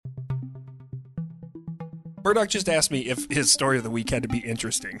Murdoch just asked me if his story of the week had to be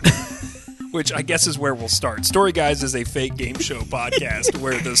interesting, which I guess is where we'll start. Story Guys is a fake game show podcast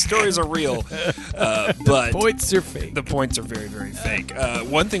where the stories are real, but Points are fake. the points are very, very fake.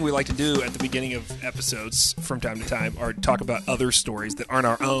 One thing we like to do at the beginning of episodes from time to time are talk about other stories that aren't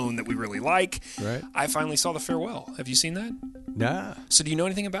our own that we really like. Right. I finally saw The Farewell. Have you seen that? Nah. So do you know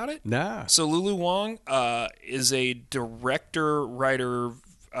anything about it? Nah. So Lulu Wang is a director, writer,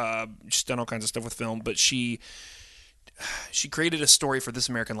 she's done all kinds of stuff with film, but she created a story for This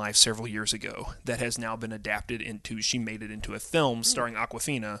American Life several years ago that has now been adapted into, she made it into a film starring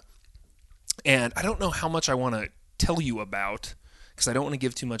Awkwafina. And I don't know how much I want to tell you about, because I don't want to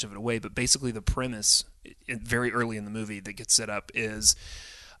give too much of it away, but basically the premise, very early in the movie that gets set up, is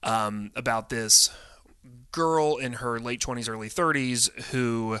about this girl in her late 20s, early 30s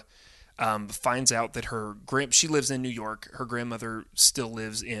who finds out that she lives in New York. Her grandmother still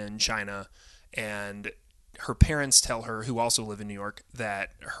lives in China, and her parents tell her, who also live in New York,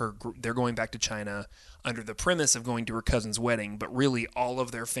 that they're going back to China under the premise of going to her cousin's wedding, but really all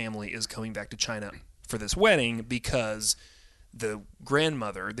of their family is coming back to China for this wedding because the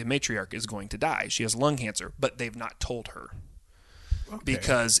grandmother, the matriarch, is going to die. She has lung cancer, but they've not told her. Okay.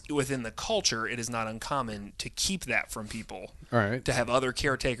 Because within the culture, it is not uncommon to keep that from people. All right. To have other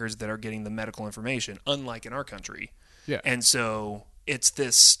caretakers that are getting the medical information, unlike in our country. Yeah. And so it's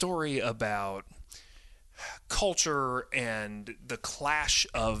this story about culture and the clash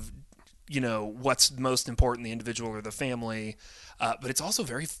of, what's most important, the individual or the family. But it's also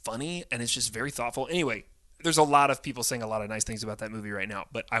very funny, and it's just very thoughtful. Anyway, there's a lot of people saying a lot of nice things about that movie right now,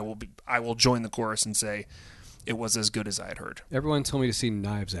 but I will join the chorus and say it was as good as I had heard. Everyone told me to see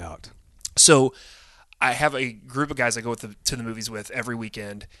Knives Out. So I have a group of guys I go to the movies with every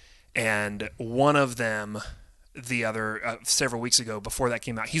weekend, and one of them, the other, several weeks ago, before that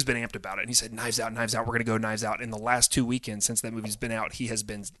came out, he's been amped about it, and he said, Knives Out, we're going to go Knives Out. In the last 2 weekends since that movie's been out, he has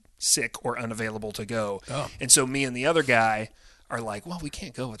been sick or unavailable to go. Oh. And so me and the other guy are like, well, we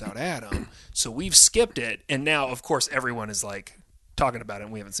can't go without Adam. So we've skipped it, and now, of course, everyone is like talking about it,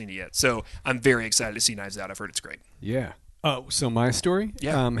 and we haven't seen it yet. So I'm very excited to see Knives Out. I've heard it's great. Yeah. Oh, so my story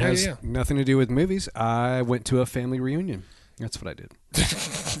has nothing to do with movies. I went to a family reunion. That's what I did.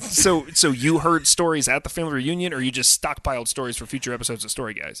 So you heard stories at the family reunion, or you just stockpiled stories for future episodes of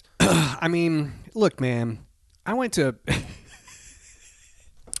Story Guys? I mean, look, man, I went to...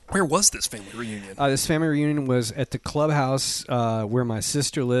 Where was this family reunion? This family reunion was at the clubhouse where my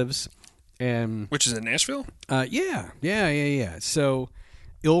sister lives. Which is in Nashville? Yeah. So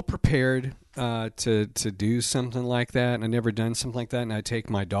ill-prepared to do something like that. And I'd never done something like that. And I take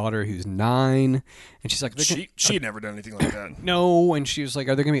my daughter, who's 9, and she's like... She had never done anything like that. No, and she was like,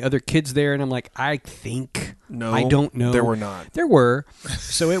 are there going to be other kids there? And I'm like, I think. No. I don't know. There were not. There were.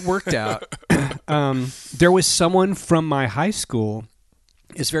 So it worked out. There was someone from my high school.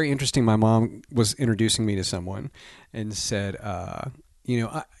 It's very interesting. My mom was introducing me to someone and said...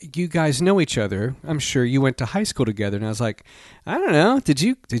 you guys know each other. I'm sure you went to high school together. And I was like, I don't know. Did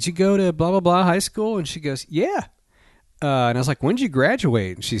you go to blah, blah, blah high school? And she goes, yeah. And I was like, when did you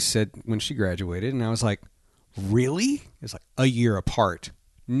graduate? And she said, when she graduated. And I was like, really? It's like a year apart.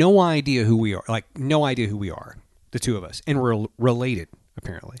 No idea who we are. The two of us. And we're related,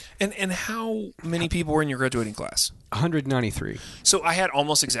 apparently. And how many people were in your graduating class? 193. So I had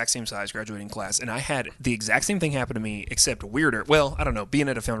almost exact same size graduating class, and I had the exact same thing happen to me, except weirder. Well, I don't know. Being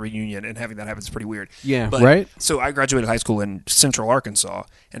at a family reunion and having that happen is pretty weird. Yeah, but, right? So I graduated high school in Central Arkansas,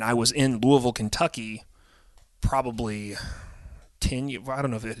 and I was in Louisville, Kentucky, probably 10 years. I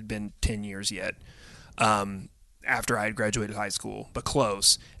don't know if it had been 10 years yet. After I had graduated high school, but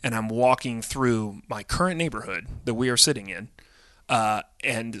close. And I'm walking through my current neighborhood that we are sitting in,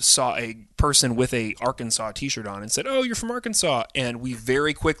 and saw a person with a Arkansas t-shirt on and said, oh, you're from Arkansas. And we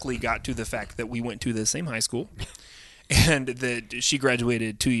very quickly got to the fact that we went to the same high school and that she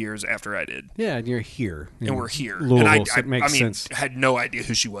graduated 2 years after I did. Yeah, and you're here. And we're here. Louisville, and so it makes sense. Had no idea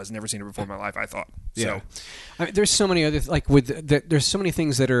who she was. Never seen her before in my life, I thought. Yeah. So, I mean, there's so many other... there's so many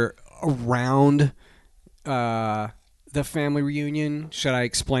things that are around... the family reunion. Should I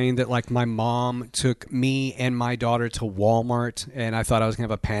explain that my mom took me and my daughter to Walmart, and I thought I was going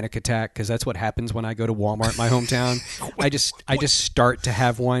to have a panic attack because that's what happens when I go to Walmart, my hometown. I just start to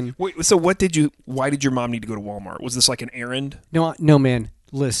have one. Wait, so why did your mom need to go to Walmart? Was this like an errand? No, man.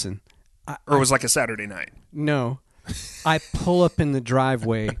 Listen. Or was it like a Saturday night? No. I pull up in the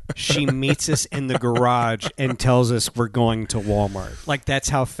driveway. She meets us in the garage and tells us we're going to Walmart. That's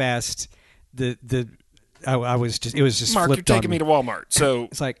how fast I was just, it was just Mark, flipped you're on taking me to Walmart. So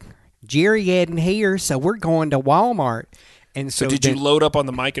it's like, Jerry isn't here, so we're going to Walmart. And So did you load up on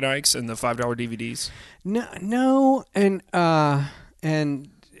the Mike and Ike's and the $5 DVDs? No, and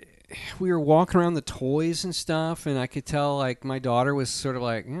we were walking around the toys and stuff, and I could tell like my daughter was sort of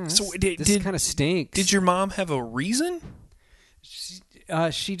like, this kind of stinks. Did your mom have a reason?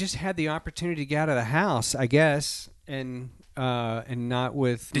 She just had the opportunity to get out of the house, I guess, and not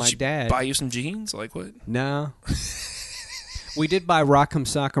with my dad. Buy you some jeans? Like what? No. We did buy Rock'em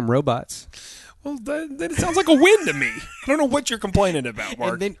Sock'em Robots. Well, then it sounds like a win to me. I don't know what you're complaining about,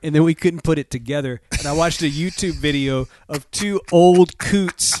 Mark. And then we couldn't put it together. And I watched a YouTube video of two old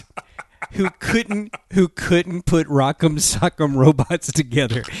coots who couldn't put Rock'em Sock'em Robots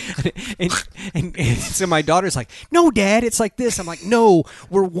together. And so my daughter's like, "No, Dad, it's like this." I'm like, "No,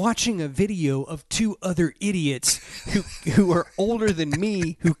 we're watching a video of two other idiots who are older than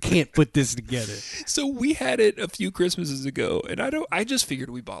me who can't put this together." So we had it a few Christmases ago, and I just figured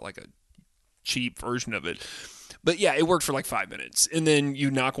we bought like a cheap version of it. But yeah, it worked for like 5 minutes. And then you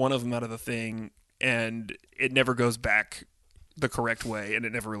knock one of them out of the thing, and it never goes back the correct way, and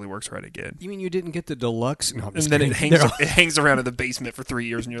it never really works right again. You mean you didn't get the deluxe? No, I'm And just then kidding. it hangs around in the basement for 3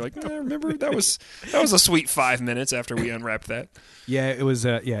 years, and you're like, remember that was a sweet 5 minutes after we unwrapped that. Yeah, it was.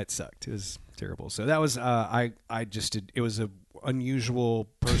 It sucked. It was terrible. So that was. I just did. It was a unusual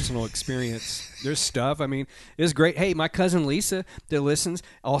personal experience. There's stuff. I mean, it was great. Hey, my cousin Lisa that listens,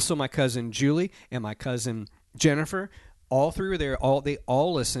 also my cousin Julie and my cousin Jennifer, all three were there. They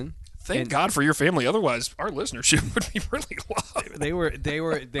all listen. Thank God for your family. Otherwise, our listenership would be really low.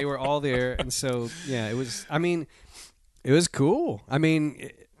 They were all there, and so yeah, it was. I mean, it was cool. I mean,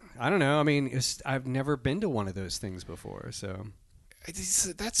 I don't know. I mean, I've never been to one of those things before, so.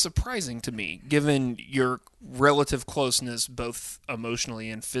 That's surprising to me, given your relative closeness, both emotionally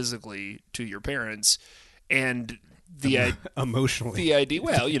and physically, to your parents, and emotionally the idea.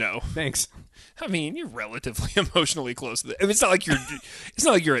 Well, thanks. I mean, you're relatively emotionally close to them. I mean, it's not like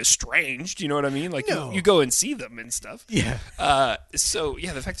you're estranged. You know what I mean? Like no. you go and see them and stuff. Yeah. So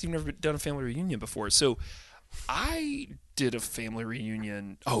yeah, the fact that you've never done a family reunion before. So I did a family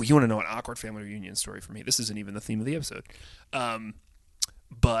reunion. Oh, you want to know an awkward family reunion story for me? This isn't even the theme of the episode.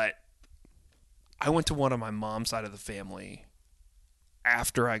 But I went to one of my mom's side of the family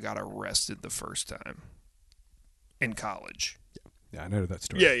after I got arrested the first time in college. Yeah, I know that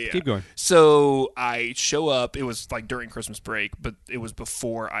story. Yeah. Keep going. So I show up. It was like during Christmas break, but it was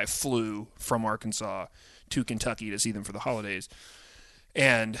before I flew from Arkansas to Kentucky to see them for the holidays.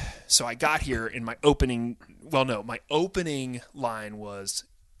 And so I got here, and my opening line was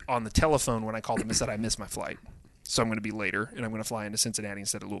on the telephone when I called them and said I missed my flight. So I'm going to be later, and I'm going to fly into Cincinnati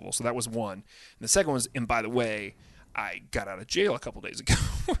instead of Louisville. So that was one. And the second was, and by the way, I got out of jail a couple days ago.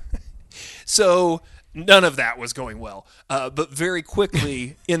 So none of that was going well. But very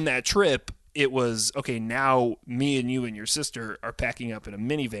quickly in that trip, it was, okay, now me and you and your sister are packing up in a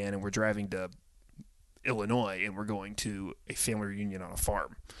minivan, and we're driving to Illinois, and we're going to a family reunion on a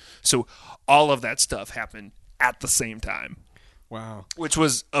farm. So all of that stuff happened at the same time. Wow. Which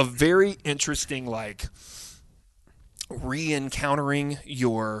was a very interesting, like, re-encountering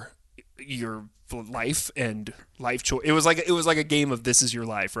your life and life choice. It was like a game of This Is Your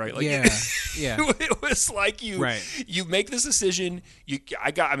Life, right? Like, yeah. It was like you make this decision.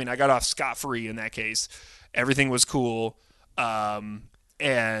 I got off scot-free in that case. Everything was cool,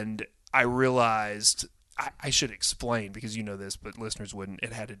 and I realized I should explain, because you know this, but listeners wouldn't.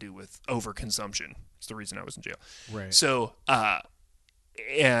 It had to do with overconsumption. It's the reason I was in jail. Right. So,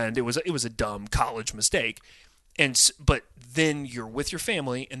 and it was a dumb college mistake. But then you're with your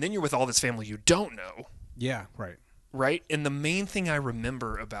family, and then you're with all this family you don't know. Yeah, right. Right? And the main thing I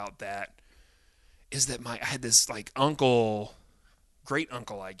remember about that is that I had this like uncle, great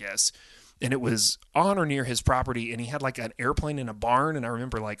uncle, I guess, and it was on or near his property, and he had like an airplane in a barn, and I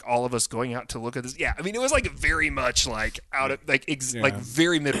remember like all of us going out to look at this. Yeah, I mean, it was like very much like out of like like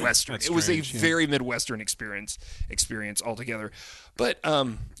very Midwestern. That's it was strange, a very Midwestern experience altogether. But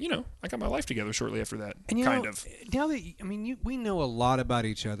I got my life together shortly after that. And kind of. Now that we know a lot about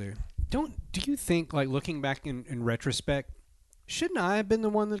each other. Do you think, like, looking back in retrospect, shouldn't I have been the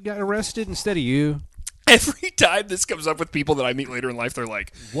one that got arrested instead of you? Every time this comes up with people that I meet later in life, they're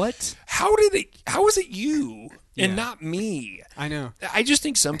like, "What? How is it you and not me?" I know. I just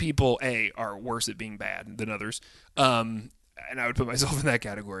think some people are worse at being bad than others. And I would put myself in that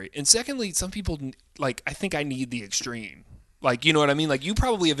category. And secondly, some people, like, I think I need the extreme. Like, you know what I mean? Like, you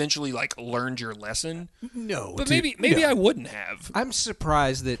probably eventually, like, learned your lesson. No. But maybe I wouldn't have. I'm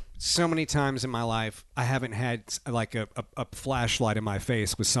surprised that so many times in my life I haven't had, like, a flashlight in my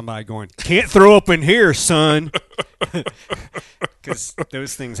face with somebody going, "Can't throw up in here, son." Because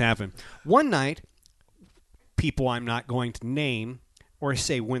those things happen. One night, people I'm not going to name or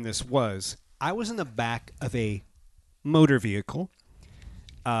say when this was. I was in the back of a motor vehicle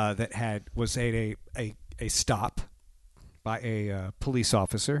that was at a stop by a police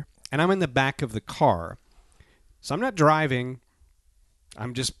officer, and I'm in the back of the car. So I'm not driving.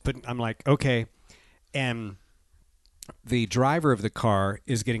 I'm like, okay. And the driver of the car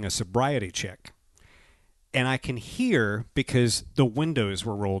is getting a sobriety check. And I can hear, because the windows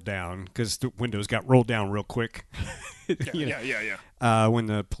were rolled down, because the windows got rolled down real quick. Yeah. When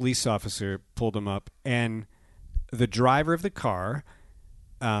the police officer pulled him up. And the driver of the car,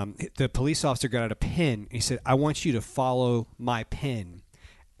 the police officer got out a pen. He said, I want you to follow my pen.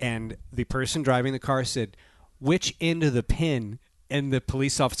 And the person driving the car said, which end of the pen? And the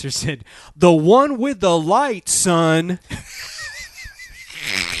police officer said, the one with the light, son.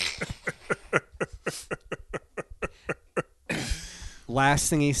 Last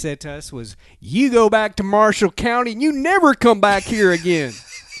thing he said to us was, you go back to Marshall County and you never come back here again.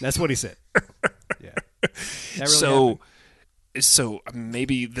 That's what he said. Yeah. That really happened. So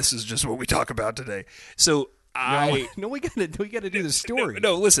maybe this is just what we talk about today. So we gotta do the story.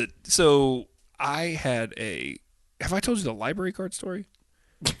 No, listen. So I had have I told you the library card story?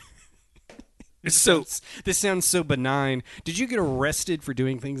 This sounds so benign. Did you get arrested for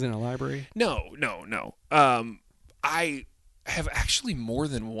doing things in a library? No. I have actually more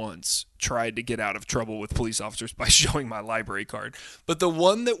than once tried to get out of trouble with police officers by showing my library card. But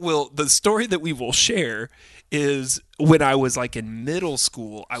the story that we will share is when I was like in middle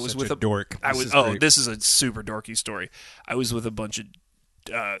school. I was with a dork. This is a super dorky story. I was with a bunch of.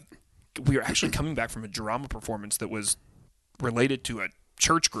 We were actually coming back from a drama performance that was related to a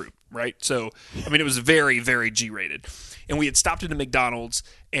church group, right? So, I mean, it was very, very G-rated. And we had stopped at a McDonald's,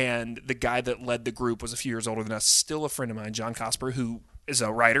 and the guy that led the group was a few years older than us, still a friend of mine, John Cosper, who is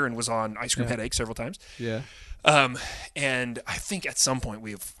a writer and was on Ice Cream Headache several times. Yeah. And I think at some point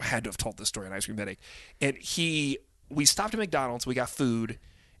we've had to have told this story on Ice Cream Headache. And we stopped at McDonald's, we got food,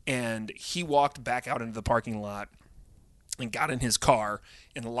 and he walked back out into the parking lot and got in his car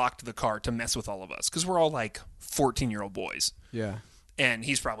and locked the car to mess with all of us, because we're all like 14-year-old boys. Yeah. And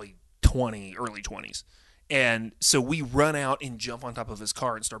he's probably 20, early 20s. And so we run out and jump on top of his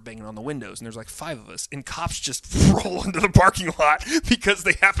car and start banging on the windows. And there's like 5 of us. And cops just roll into the parking lot because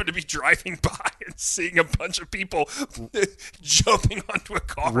they happen to be driving by and seeing a bunch of people jumping onto a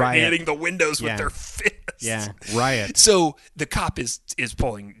car and hitting the windows with their fists. Yeah, riot. So the cop is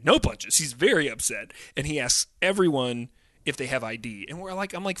pulling no punches. He's very upset. And he asks everyone if they have ID. And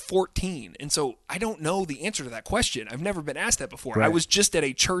I'm like 14. And so I don't know the answer to that question. I've never been asked that before. Right. I was just at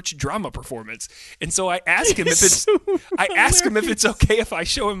a church drama performance. And so I asked him if it's okay if I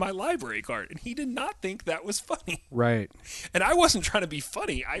show him my library card. And he did not think that was funny. Right. And I wasn't trying to be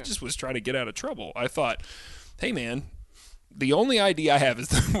funny. I just was trying to get out of trouble. I thought, hey man, the only ID I have is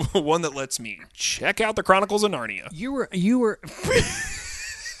the one that lets me check out the Chronicles of Narnia. You were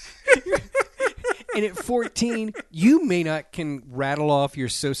and at 14, you can rattle off your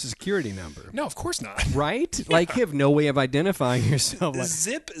Social Security number. No, of course not. Right? Yeah. Like, you have no way of identifying yourself.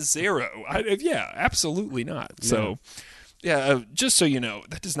 Zip zero. Absolutely not. Yeah. So, just so you know,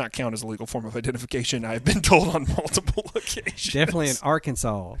 that does not count as a legal form of identification. I've been told on multiple occasions. Definitely in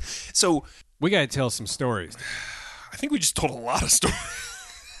Arkansas. So, we got to tell some stories. I think we just told a lot of stories.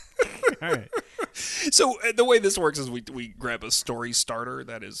 All right. So the way this works is we grab a story starter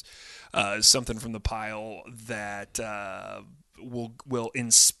that is something from the pile that will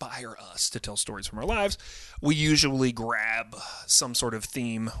inspire us to tell stories from our lives. We usually grab some sort of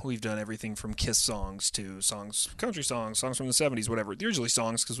theme. We've done everything from Kiss songs to country songs from the 70s, whatever. Usually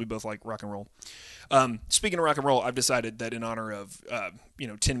songs because we both like rock and roll. Speaking of rock and roll, I've decided that in honor of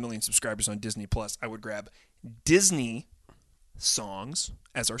 10 million subscribers on Disney Plus, I would grab Disney songs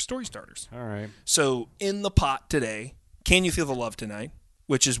as our story starters. All right. So in the pot today, Can You Feel the Love Tonight?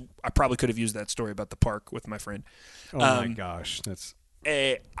 Which is, I probably could have used that story about the park with my friend. Oh my gosh, that's.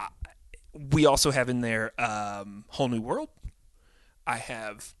 We also have in there Whole New World. I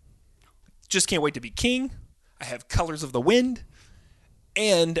have Just Can't Wait to Be King. I have Colors of the Wind,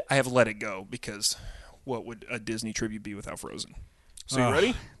 and I have Let It Go, because what would a Disney tribute be without Frozen? So you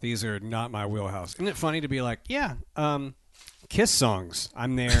ready? These are not my wheelhouse. Isn't it funny to be like, Kiss songs.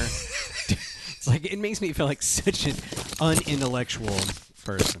 I'm there. It's like, it makes me feel like such an unintellectual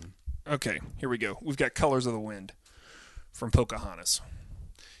person. Okay, here we go. We've got Colors of the Wind from Pocahontas.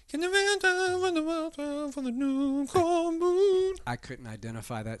 Can you feel the new moon? I couldn't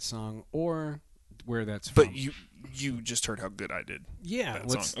identify that song or where that's from. But you just heard how good I did. Yeah.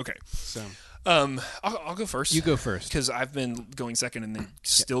 That song. Okay. So I'll go first. you go first. Because I've been going second and then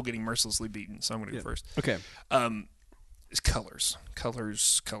still getting mercilessly beaten. So I'm going to go first. Okay. It's colors.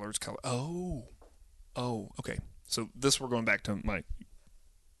 Oh. Okay. So we're going back to my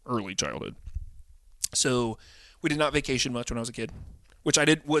early childhood. So we did not vacation much when I was a kid, which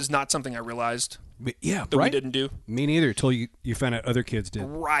was not something I realized Yeah, that right? we didn't do. Me neither, until you found out other kids did.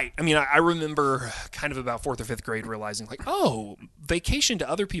 Right. I mean, I remember kind of about 4th or 5th grade realizing, like, oh, vacation to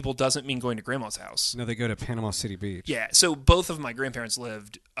other people doesn't mean going to grandma's house. No, they go to Panama City Beach. Yeah. So both of my grandparents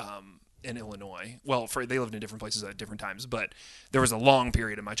lived in Illinois. Well, they lived in different places at different times, but there was a long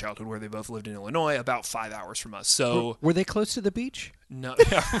period in my childhood where they both lived in Illinois, about 5 hours from us. So Were they close to the beach? no.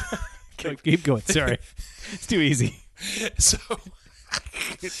 Keep going. Sorry. It's too easy. So,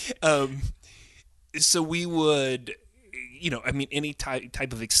 so we would, any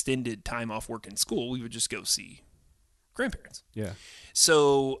type of extended time off work in school, we would just go see grandparents. Yeah.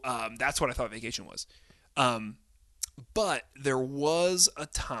 So that's what I thought vacation was. But there was a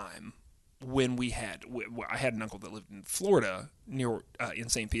time when I had an uncle that lived in Florida near in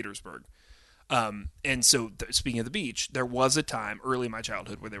St. Petersburg. And so speaking of the beach, there was a time early in my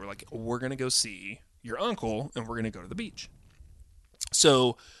childhood where they were like, we're going to go see your uncle and we're going to go to the beach.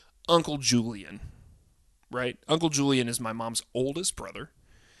 So Uncle Julian, right? Uncle Julian is my mom's oldest brother,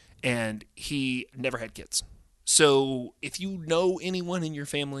 and he never had kids. So if you know anyone in your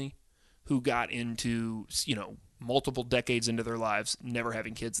family who got into, multiple decades into their lives never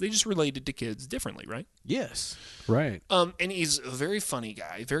having kids, they just related to kids differently, right? Yes. Right. And he's a very funny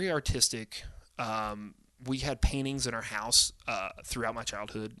guy, very artistic. We had paintings in our house throughout my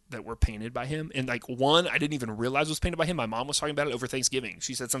childhood that were painted by him. And like one I didn't even realize was painted by him. My mom was talking about it over Thanksgiving.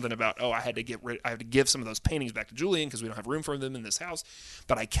 She said something about, I had to give some of those paintings back to Julian because we don't have room for them in this house.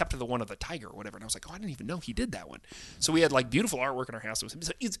 But I kept the one of the tiger or whatever. And I was like, I didn't even know he did that one. So we had like beautiful artwork in our house. So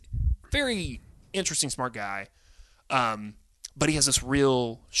he's a very interesting, smart guy. But he has this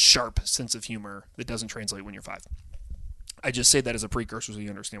real sharp sense of humor that doesn't translate when you're 5. I just say that as a precursor so you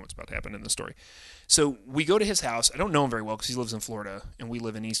understand what's about to happen in the story. So we go to his house. I don't know him very well because he lives in Florida, and we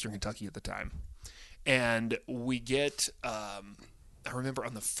live in eastern Kentucky at the time. And we get, I remember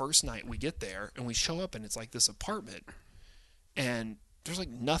on the first night we get there, and we show up, and it's like this apartment, and there's like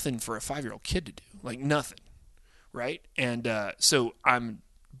nothing for a 5-year-old kid to do. Like nothing, right? And so I'm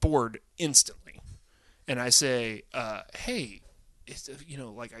bored instantly. And I say, hey, it's,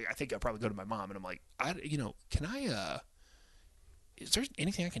 I think I'll probably go to my mom, and I'm like, can I, is there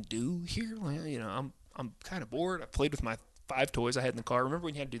anything I can do here? Like, I'm kind of bored. I played with my 5 toys I had in the car. Remember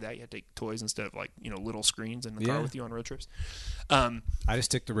when you had to do that? You had to take toys instead of like, little screens in the car with you on road trips. I just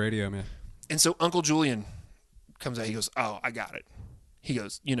stick the radio, man. And so Uncle Julian comes out. He goes, oh, I got it. He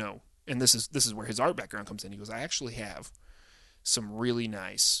goes, and this is where his art background comes in. He goes, I actually have some really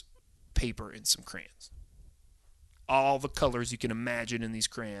nice paper and some crayons. All the colors you can imagine in these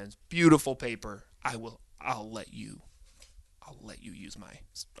crayons. Beautiful paper. I'll let you use my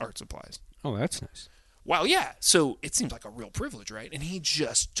art supplies. Oh, that's nice. Wow, yeah. So it seems like a real privilege, right? And he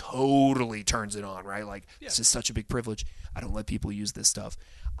just totally turns it on, right? Like, This is such a big privilege. I don't let people use this stuff.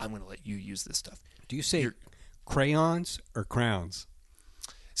 I'm going to let you use this stuff. Do you say crayons or crowns?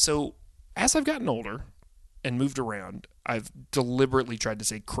 So as I've gotten older and moved around, I've deliberately tried to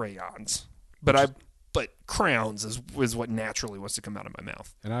say crayons. But crowns is what naturally wants to come out of my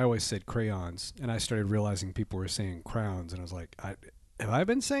mouth. And I always said crayons, and I started realizing people were saying crowns, and I was like, have I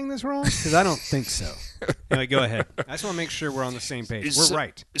been saying this wrong? Because I don't think so. Anyway, go ahead. I just want to make sure we're on the same page. We're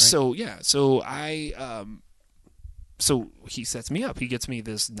right. So, yeah. So so he sets me up. He gets me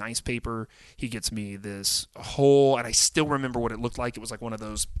this nice paper. He gets me this whole, and I still remember what it looked like. It was like one of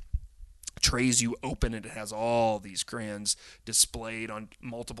those trays you open, and it has all these crayons displayed on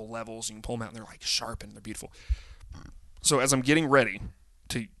multiple levels. You can pull them out, and they're like sharp and they're beautiful. So as I'm getting ready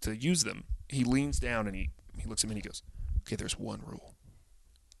to use them, he leans down and he looks at me and he goes, okay, there's one rule.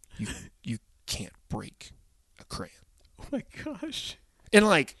 You can't break a crayon. Oh my gosh. And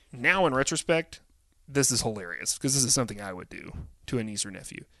like now in retrospect, this is hilarious because this is something I would do to a niece or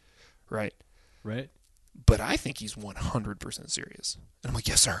nephew, right? Right. But I think he's 100% serious. And I'm like,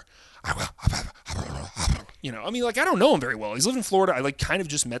 yes, sir. I will. I don't know him very well. He's lived in Florida. I kind of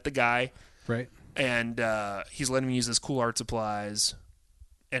just met the guy. Right. And he's letting me use his cool art supplies.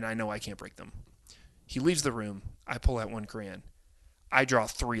 And I know I can't break them. He leaves the room. I pull out one crayon. I draw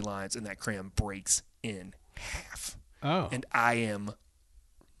 3 lines, and that crayon breaks in half. Oh. And I am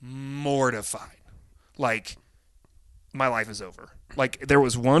mortified. Like, my life is over. Like, there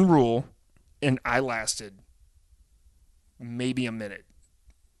was one rule, and I lasted maybe a minute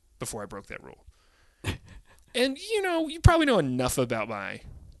before I broke that rule. And, you probably know enough about my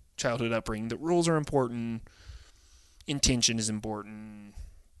childhood upbringing that rules are important, intention is important,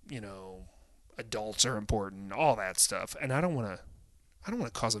 adults are important, all that stuff. And I don't want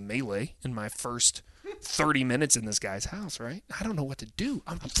to cause a melee in my first 30 minutes in this guy's house, right? I don't know what to do.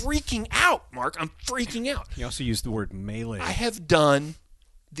 I'm freaking out, Mark. I'm freaking out. You also used the word melee. I have done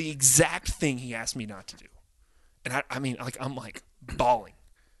the exact thing he asked me not to do. And I'm like bawling.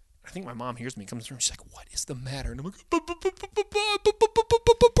 I think my mom hears me, comes through, and she's like, "What is the matter?" And I'm like, "Broke the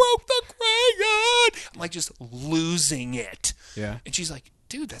crayon." I'm like just losing it. Yeah. And she's like,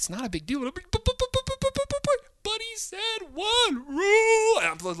 "Dude, that's not a big deal." But he said one rule. And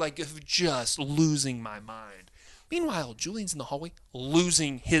I'm like just losing my mind. Meanwhile, Julian's in the hallway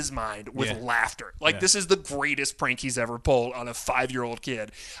losing his mind with laughter. This is the greatest prank he's ever pulled on a 5-year-old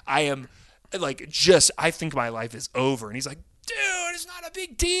kid. I am I think my life is over. And he's like, "Dude, it's not a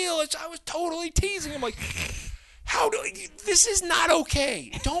big deal. I was totally teasing." I'm like, this is not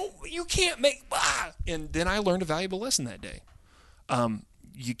okay. You can't make, And then I learned a valuable lesson that day.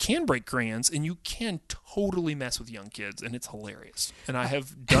 You can break crayons and you can totally mess with young kids, and it's hilarious. And I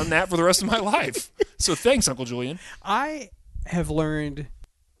have done that for the rest of my life. So thanks, Uncle Julian. I have learned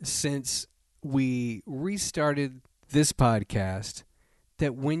since we restarted this podcast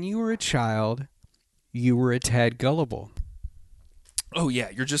that when you were a child, you were a tad gullible. Oh, yeah.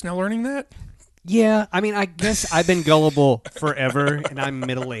 You're just now learning that? Yeah. I mean, I guess I've been gullible forever, and I'm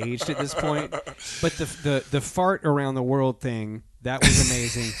middle-aged at this point. But the fart around the world thing, that was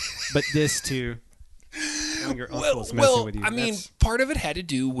amazing. But this, too. Your uncle's messing with you. Part of it had to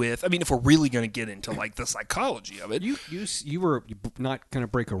do with, if we're really going to get into, the psychology of it. You were not going to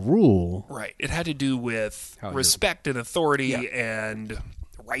break a rule. Right. It had to do with respect and authority and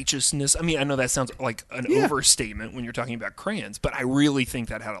righteousness. I know that sounds like an overstatement when you're talking about crayons, but I really think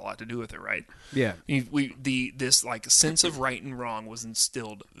that had a lot to do with it, right? Yeah. This sense of right and wrong was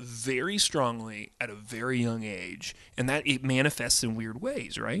instilled very strongly at a very young age, and that it manifests in weird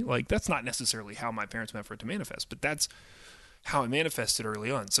ways, right? That's not necessarily how my parents meant for it to manifest, but that's how it manifested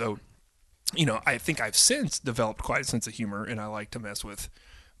early on. So, I think I've since developed quite a sense of humor, and I like to mess with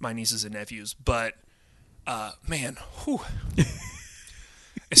my nieces and nephews, but man, whew.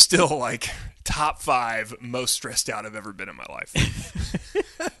 It's still top 5 most stressed out I've ever been in my life.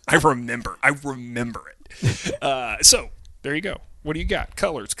 I remember it. So there you go. What do you got?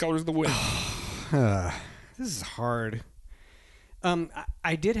 Colors of the wind. This is hard.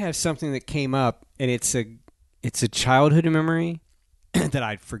 I did have something that came up, and it's a childhood memory that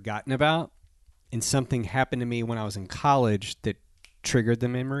I'd forgotten about, and something happened to me when I was in college that triggered the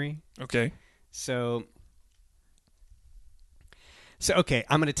memory. Okay. So okay,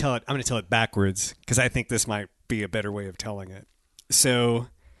 I'm going to tell it backwards because I think this might be a better way of telling it. So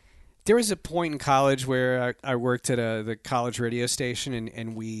there was a point in college where I worked at the college radio station,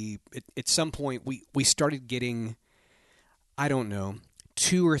 and at some point we started getting, I don't know,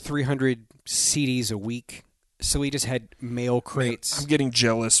 200 or 300 CDs a week. So we just had mail crates. I'm getting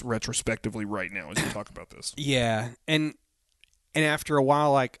jealous retrospectively right now as you talk about this. Yeah, and after a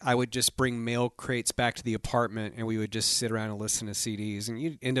while, I would just bring mail crates back to the apartment, and we would just sit around and listen to CDs. And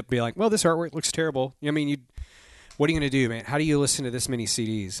you'd end up being like, well, this artwork looks terrible. What are you going to do, man? How do you listen to this many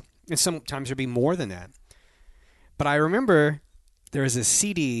CDs? And sometimes there'd be more than that. But I remember there was a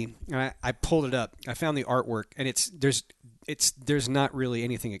CD, and I pulled it up. I found the artwork, and there's not really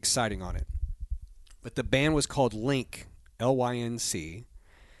anything exciting on it. But the band was called Lync, Lync,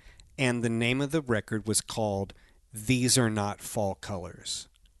 and the name of the record was called These Are Not Fall Colors.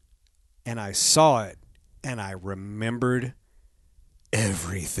 And I saw it, and I remembered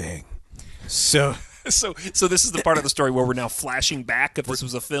everything. So this is the part of the story where we're now flashing back. If this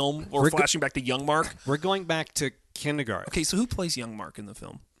was a film, or flashing back to young Mark. We're going back to kindergarten. Okay, so who plays young Mark in the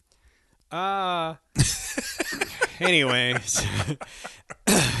film? Anyways,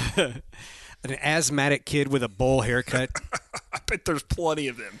 an asthmatic kid with a bowl haircut. I bet there's plenty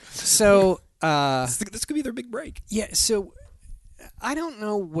of them. So this could be their big break. Yeah, so I don't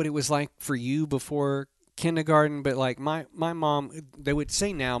know what it was like for you before kindergarten, but my mom, they would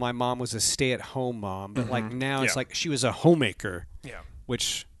say now my mom was a stay-at-home mom, but now it's like she was a homemaker. Yeah.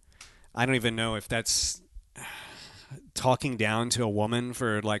 Which I don't even know if that's talking down to a woman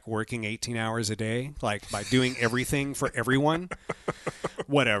for working 18 hours a day, by doing everything for everyone.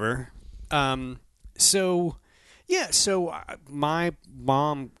 Whatever. So my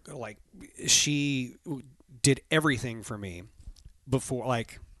mom, she did everything for me before I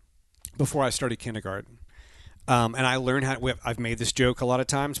started kindergarten. And I learned I've made this joke a lot of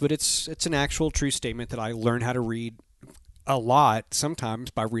times, but it's an actual true statement that I learned how to read a lot sometimes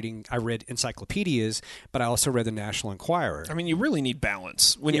by reading. I read encyclopedias, but I also read the National Enquirer. I mean, you really need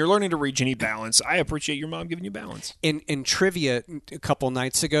balance. When you're learning to read, you need balance. I appreciate your mom giving you balance. In trivia a couple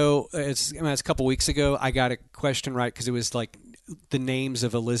nights ago, it's a couple weeks ago, I got a question right because it was like the names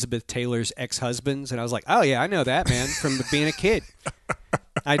of Elizabeth Taylor's ex-husbands, and I was like, oh yeah, I know that, man, from being a kid.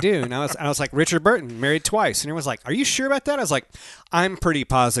 I do. And I was like, Richard Burton, married twice. And everyone's like, are you sure about that? I was like, I'm pretty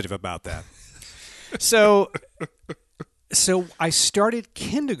positive about that. So I started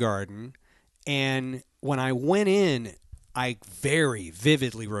kindergarten, and when I went in, I very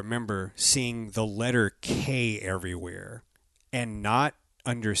vividly remember seeing the letter K everywhere and not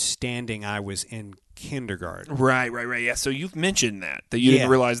understanding I was in kindergarten. Right. Yeah, so you've mentioned that you didn't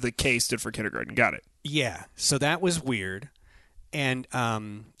realize that K stood for kindergarten. Got it. Yeah, so that was weird. And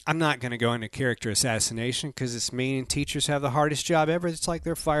I'm not going to go into character assassination because it's mean, and teachers have the hardest job ever. It's like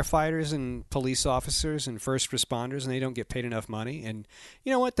they're firefighters and police officers and first responders, and they don't get paid enough money. And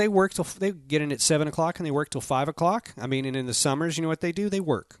you know what? They work till they get in at 7 o'clock and they work till 5 o'clock. I mean, and in the summers, you know what they do? They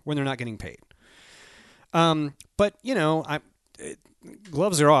work when they're not getting paid. But you know,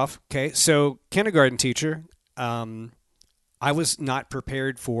 gloves are off. Okay, so kindergarten teacher. I was not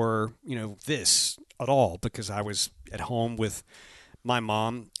prepared for this at all because I was at home with my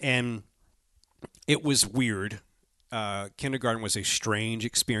mom, and it was weird. Kindergarten was a strange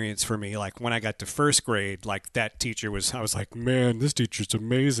experience for me. Like when I got to first grade, like that teacher I was like, man, this teacher's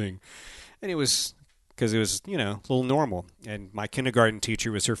amazing. And it was because it was, a little normal. And my kindergarten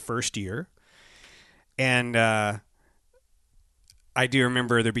teacher was her first year. And I do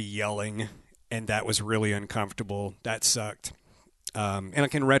remember there be yelling, and that was really uncomfortable. That sucked. And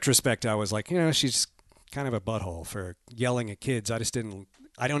like in retrospect, I was like, she's kind of a butthole for yelling at kids. I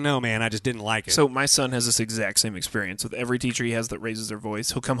don't know, man. I just didn't like it. So my son has this exact same experience with every teacher he has that raises their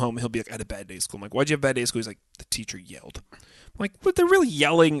voice. He'll come home and he'll be like, I had a bad day at school. I'm like, why'd you have a bad day at school? He's like, the teacher yelled. I'm like, but they're really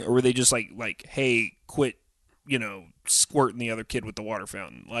yelling, or were they just like, hey, quit, squirting the other kid with the water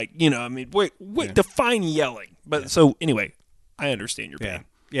fountain? Like, I mean, wait, yeah. Define yelling. But so anyway, I understand your pain.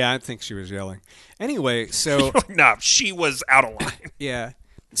 Yeah, I think she was yelling. Anyway, so no, she was out of line. Yeah.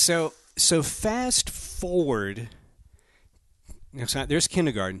 So fast forward. There's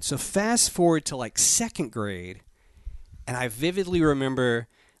kindergarten. So fast forward to like second grade, and I vividly remember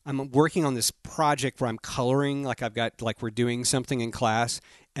I'm working on this project where I'm coloring. Like we're doing something in class,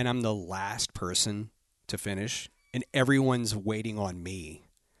 and I'm the last person to finish, and everyone's waiting on me.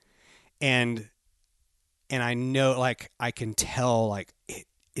 And I know, like, I can tell, like,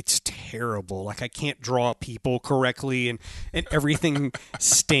 it's terrible. Like, I can't draw people correctly, and everything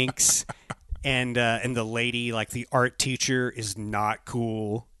stinks. And the lady, like the art teacher, is not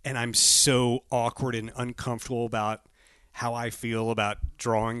cool. And I'm so awkward and uncomfortable about how I feel about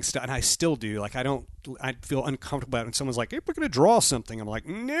drawing stuff. And I still do. Like, I feel uncomfortable about it when someone's like, hey, we're going to draw something. I'm like,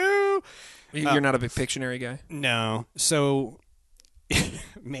 no. You're not a big Pictionary guy? No. So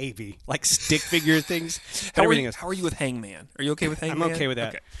maybe. Like stick figure things. How are you with Hangman? Are you okay with Hangman? I'm okay with that.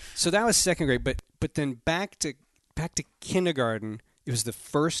 Okay. So that was second grade. But then back to kindergarten, it was the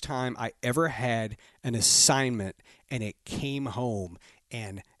first time I ever had an assignment, and it came home,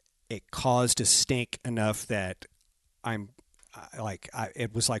 and it caused a stink enough that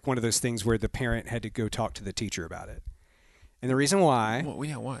it was like one of those things where the parent had to go talk to the teacher about it. And the reason why? Well,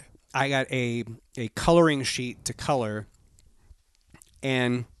 yeah, why? I got a coloring sheet to color,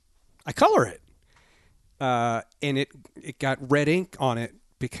 and I color it. And it got red ink on it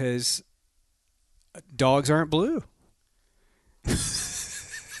because dogs aren't blue.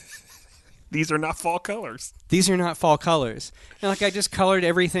 These are not fall colors. These are not fall colors. And like I just colored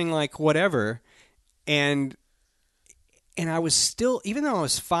everything like whatever, and I was still, even though I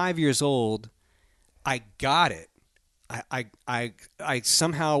was 5 years old, I got it. I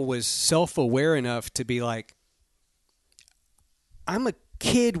somehow was self-aware enough to be like, I'm a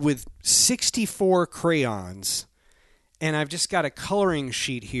kid with 64 crayons, and I've just got a coloring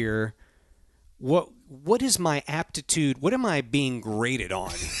sheet here. What is my aptitude? What am I being graded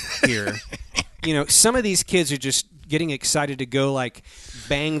on here? Some of these kids are just getting excited to go like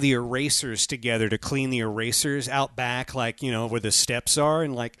bang the erasers together to clean the erasers out back, like, where the steps are,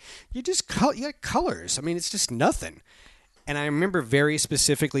 and like you got colors. I mean, it's just nothing. And I remember very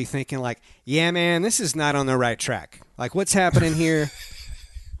specifically thinking like, yeah, man, this is not on the right track. Like, what's happening here?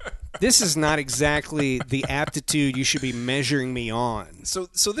 This is not exactly the aptitude you should be measuring me on. So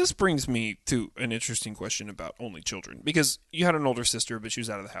this brings me to an interesting question about only children, because you had an older sister, but she was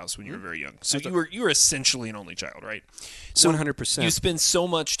out of the house when you were very young. So you were essentially an only child, right? So 100%. You spend so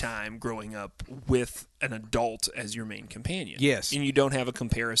much time growing up with an adult as your main companion. Yes. And you don't have a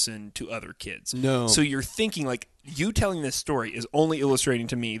comparison to other kids. No. So you're thinking, like, you telling this story is only illustrating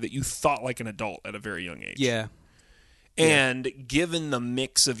to me that you thought like an adult at a very young age. Yeah. And given the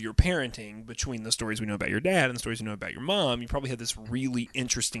mix of your parenting between the stories we know about your dad and the stories we know about your mom, you probably had this really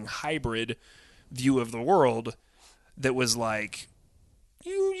interesting hybrid view of the world that was like,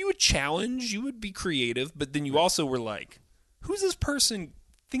 you would challenge, you would be creative, but then you also were like, who's this person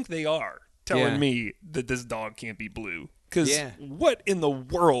think they are telling me that this dog can't be blue? Because what in the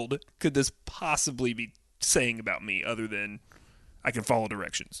world could this possibly be saying about me other than I can follow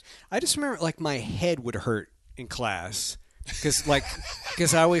directions? I just remember, like, my head would hurt in class because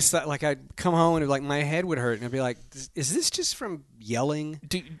I always thought, like, I'd come home and like my head would hurt and I'd be like, is this just from yelling?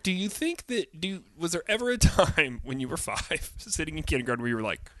 Do you think that was there ever a time when you were 5 sitting in kindergarten where you were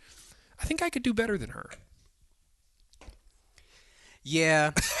like, I think I could do better than her?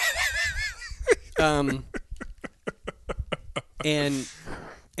 Yeah. And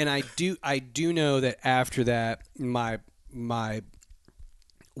I do know that after that my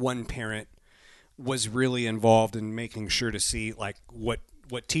one parent was really involved in making sure to see, like, what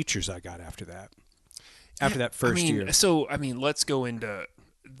teachers I got after that. After that first year. So, let's go into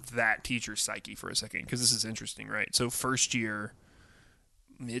that teacher's psyche for a second, because this is interesting, right? So, first year,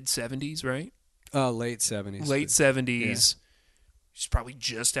 mid-70s, right? Late 70s. Late 70s. She's probably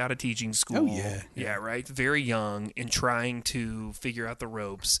just out of teaching school. Oh, yeah. Yeah, right? Very young and trying to figure out the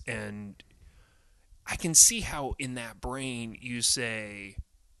ropes. And I can see how in that brain you say,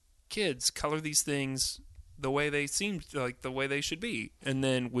 kids, color these things the way they seem, like the way they should be. And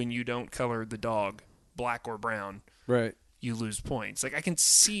then when you don't color the dog black or brown, right, you lose points. Like, I can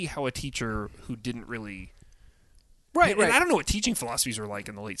see how a teacher who didn't really... Right. And I don't know what teaching philosophies were like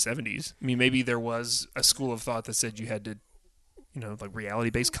in the late 70s. I mean, maybe there was a school of thought that said you had to, like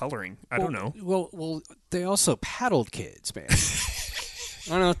reality-based coloring. I don't know. Well, they also paddled kids, man. I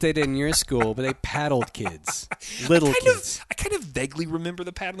don't know what they did in your school, but they paddled kids. Little kids. I kind of vaguely remember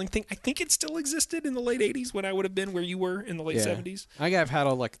the paddling thing. I think it still existed in the late 80s when I would have been where you were in the late 70s. I got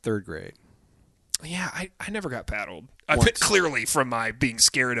paddled like third grade. Yeah, I never got paddled. I bet clearly from my being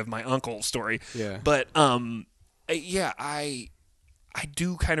scared of my uncle story. Yeah. But, I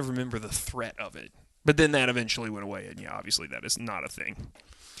do kind of remember the threat of it. But then that eventually went away, and obviously that is not a thing.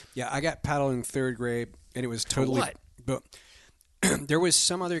 Yeah, I got paddled in third grade, and it was totally... What? But there was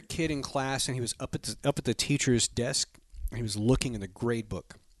some other kid in class, and he was up at the teacher's desk, and he was looking in the grade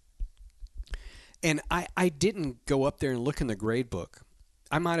book. And I didn't go up there and look in the grade book.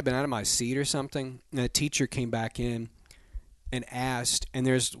 I might have been out of my seat or something, and the teacher came back in and asked, and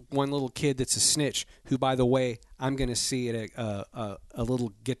there's one little kid that's a snitch, who, by the way, I'm going to see at a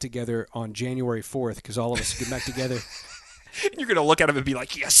little get-together on January 4th, because all of us get back together. You're going to look at him and be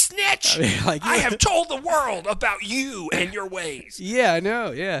like, you snitch! I have told the world about you and your ways. Yeah, I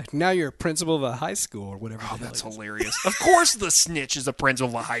know, yeah. Now you're a principal of a high school or whatever. Oh, that's hilarious. Of course the snitch is a principal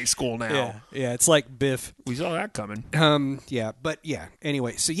of a high school now. Yeah, it's like Biff. We saw that coming.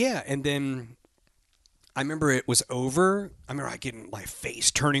 Anyway, so yeah, and then... I remember it was over. I remember getting my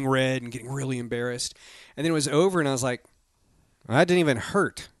face turning red and getting really embarrassed. And then it was over, and I was like, well, that didn't even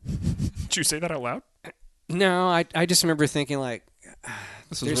hurt. Did you say that out loud? No, I just remember thinking, like...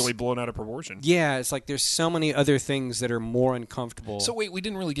 This is really blown out of proportion. Yeah, it's like there's so many other things that are more uncomfortable. So wait, we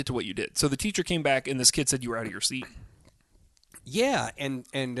didn't really get to what you did. So the teacher came back, and this kid said you were out of your seat. Yeah, and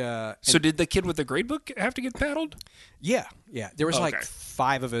so did the kid with the grade book have to get paddled? Yeah. There was like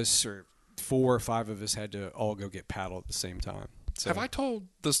 5 of us, or 4 or 5 of us had to all go get paddled at the same time. So. Have I told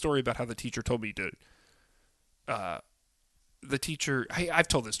the story about how the teacher told me to... the teacher... I've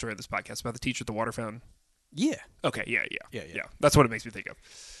told this story on this podcast about the teacher at the water fountain. Yeah. Okay, yeah. That's what it makes me think of.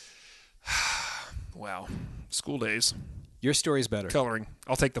 Wow. School days. Your story's better. Coloring.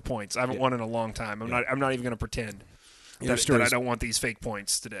 I'll take the points. I haven't won in a long time. I'm not even going to pretend that I don't want these fake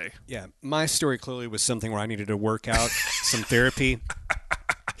points today. Yeah. My story clearly was something where I needed to work out some therapy.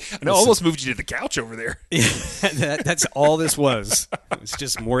 I almost moved you to the couch over there. Yeah, that's all this was. It was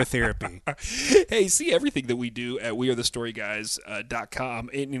just more therapy. Hey, see everything that we do at wearethestoryguys.com,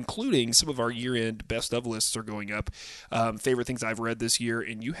 and including some of our year-end best of lists are going up. Favorite things I've read this year,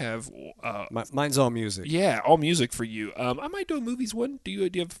 and you have... mine's all music. Yeah, all music for you. I might do a movies one. Do you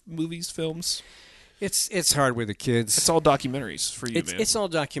have movies, films? It's hard with the kids. It's all documentaries for you, man. It's all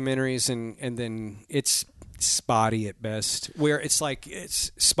documentaries, and then it's spotty at best. Where it's like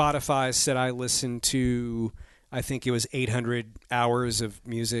Spotify said I listened to, I think it was 800 hours of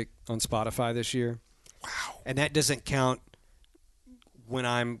music on Spotify this year. Wow. And that doesn't count when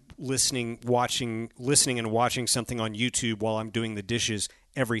I'm listening and watching something on YouTube while I'm doing the dishes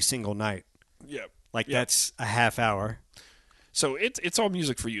every single night. Yep. Like that's a half hour. So it's all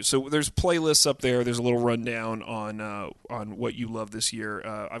music for you. So there's playlists up there. There's a little rundown on what you love this year.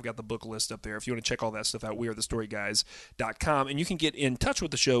 I've got the book list up there. If you want to check all that stuff out, wearethestoryguys.com. And you can get in touch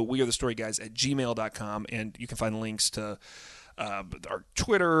with the show, wearethestoryguys@gmail.com. And you can find links to our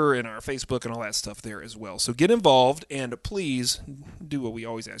Twitter and our Facebook and all that stuff there as well. So get involved, and please do what we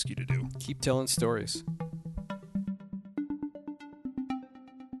always ask you to do. Keep telling stories.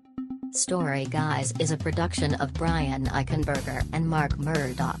 Story Guys is a production of Brian Eichenberger and Mark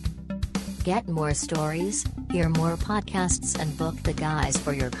Murdoch. Get more stories, hear more podcasts, and book the guys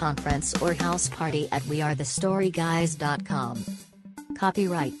for your conference or house party at wearethestoryguys.com.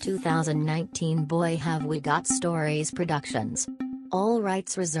 Copyright 2019 Boy Have We Got Stories Productions. All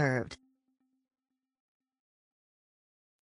rights reserved.